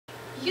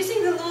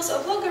Using the laws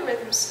of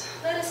logarithms,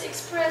 let us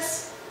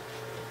express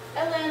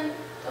ln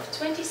of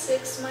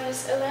 26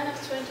 minus ln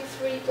of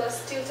 23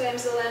 plus 2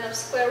 times ln of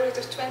square root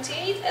of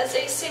 28 as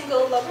a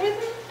single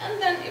logarithm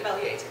and then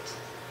evaluate it.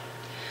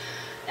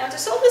 Now to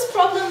solve this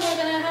problem we're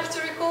going to have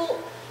to recall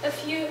a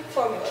few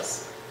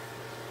formulas.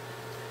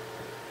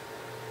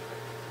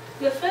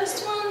 The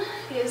first one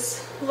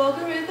is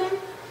logarithm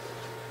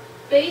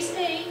base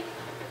a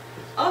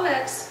of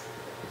x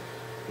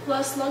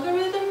plus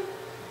logarithm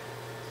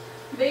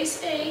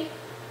base a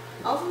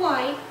of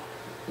y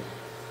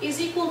is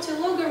equal to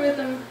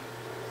logarithm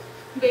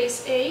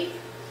base a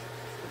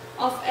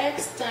of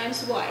x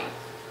times y.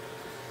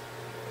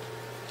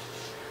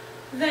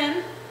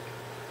 Then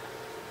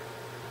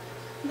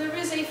there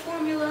is a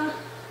formula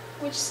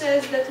which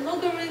says that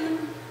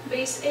logarithm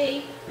base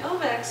a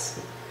of x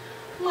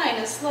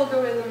minus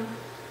logarithm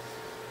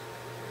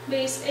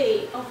base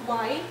a of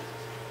y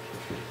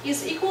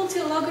is equal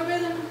to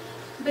logarithm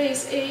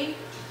base a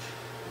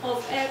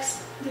of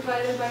x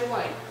divided by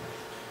y.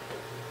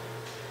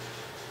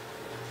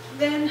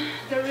 Then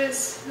there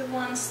is the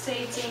one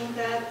stating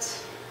that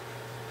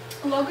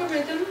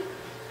logarithm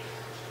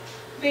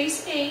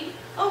base a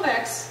of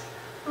x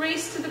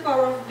raised to the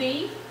power of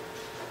b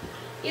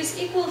is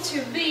equal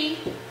to b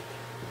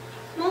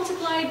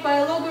multiplied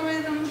by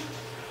logarithm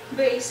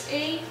base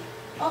a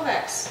of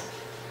x,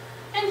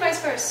 and vice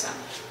versa.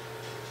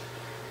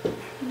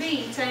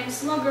 B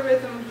times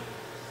logarithm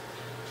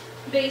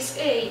base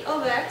a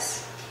of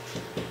x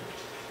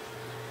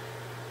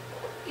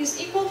is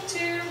equal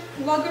to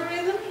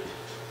logarithm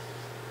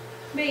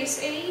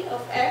base a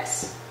of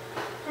x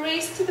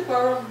raised to the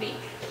power of b.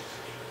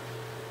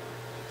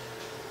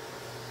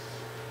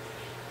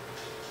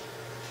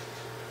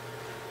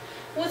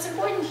 What's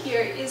important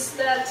here is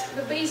that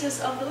the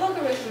bases of the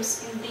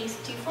logarithms in these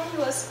two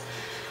formulas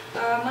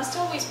must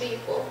always be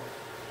equal.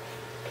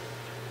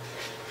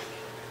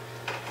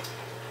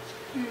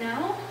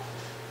 Now,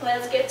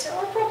 let's get to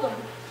our problem.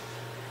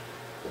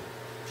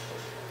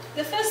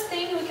 The first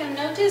thing we can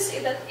notice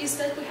is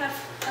that we have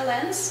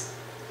ln's,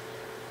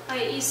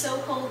 i.e.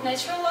 so-called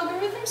natural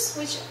logarithms,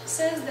 which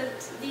says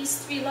that these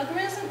three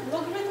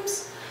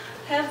logarithms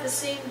have the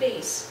same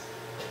base,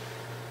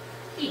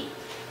 e,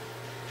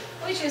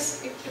 which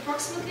is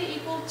approximately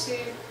equal to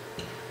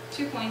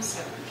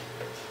 2.7.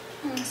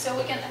 So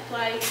we can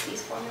apply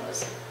these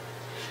formulas.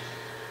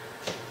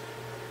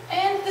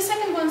 And the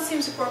second one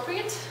seems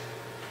appropriate,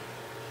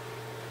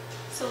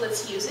 so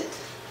let's use it.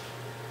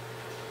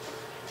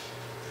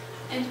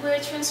 And we're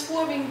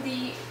transforming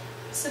the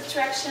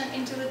subtraction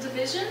into the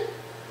division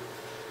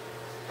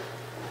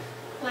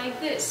like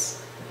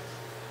this.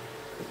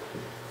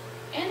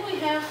 And we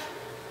have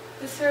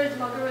the third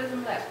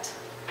logarithm left,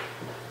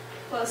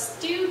 plus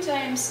 2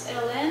 times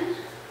ln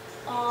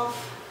of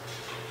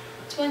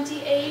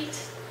 28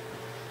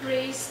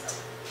 raised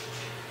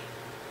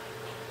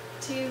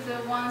to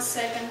the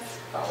 1/2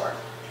 power,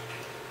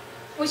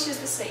 which is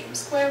the same.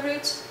 Square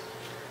root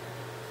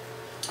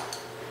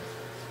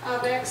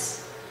of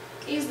x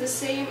is the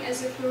same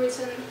as if we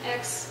written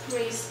x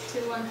raised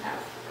to 1/2.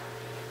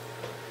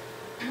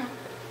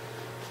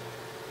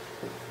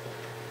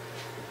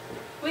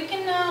 We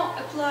can now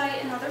apply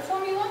another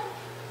formula,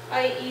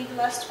 i.e. the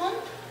last one,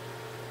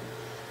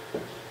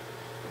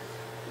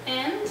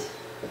 and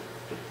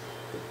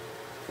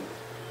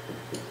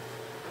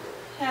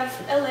have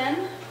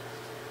ln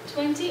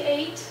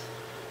 28,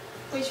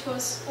 which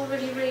was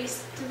already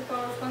raised to the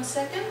power of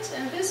 1/2,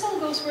 and this all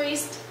goes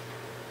raised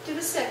to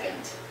the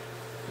second.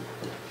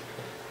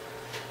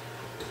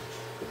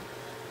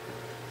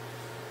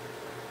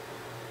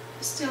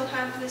 We still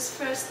have this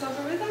first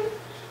logarithm,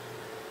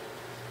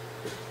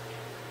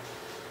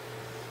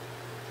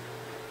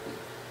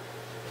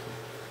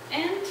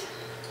 and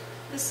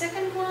the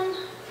second one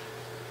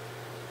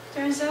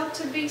turns out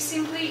to be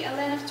simply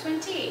ln of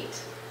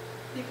 28,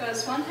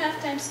 because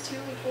 1/2 times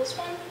 2 equals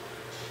 1.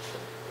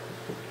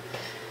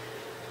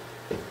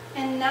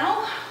 And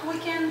now we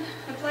can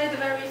apply the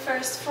very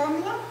first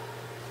formula.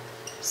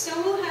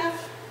 So we'll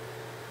have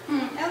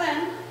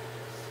ln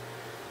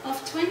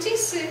of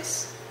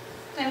 26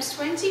 times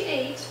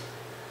 28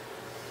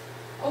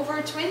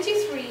 over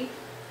 23.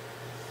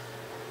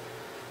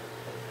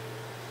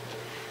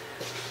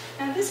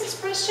 And this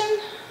expression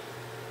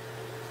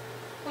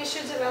we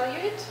should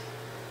evaluate.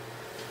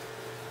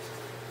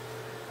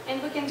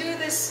 And we can do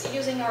this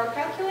using our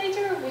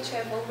calculator, which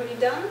I've already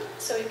done,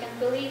 so you can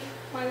believe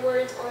my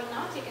word or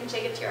not, you can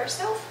check it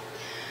yourself.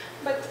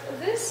 But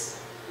this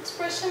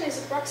expression is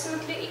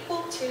approximately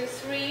equal to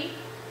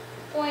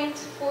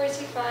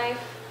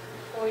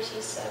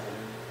 3.4547.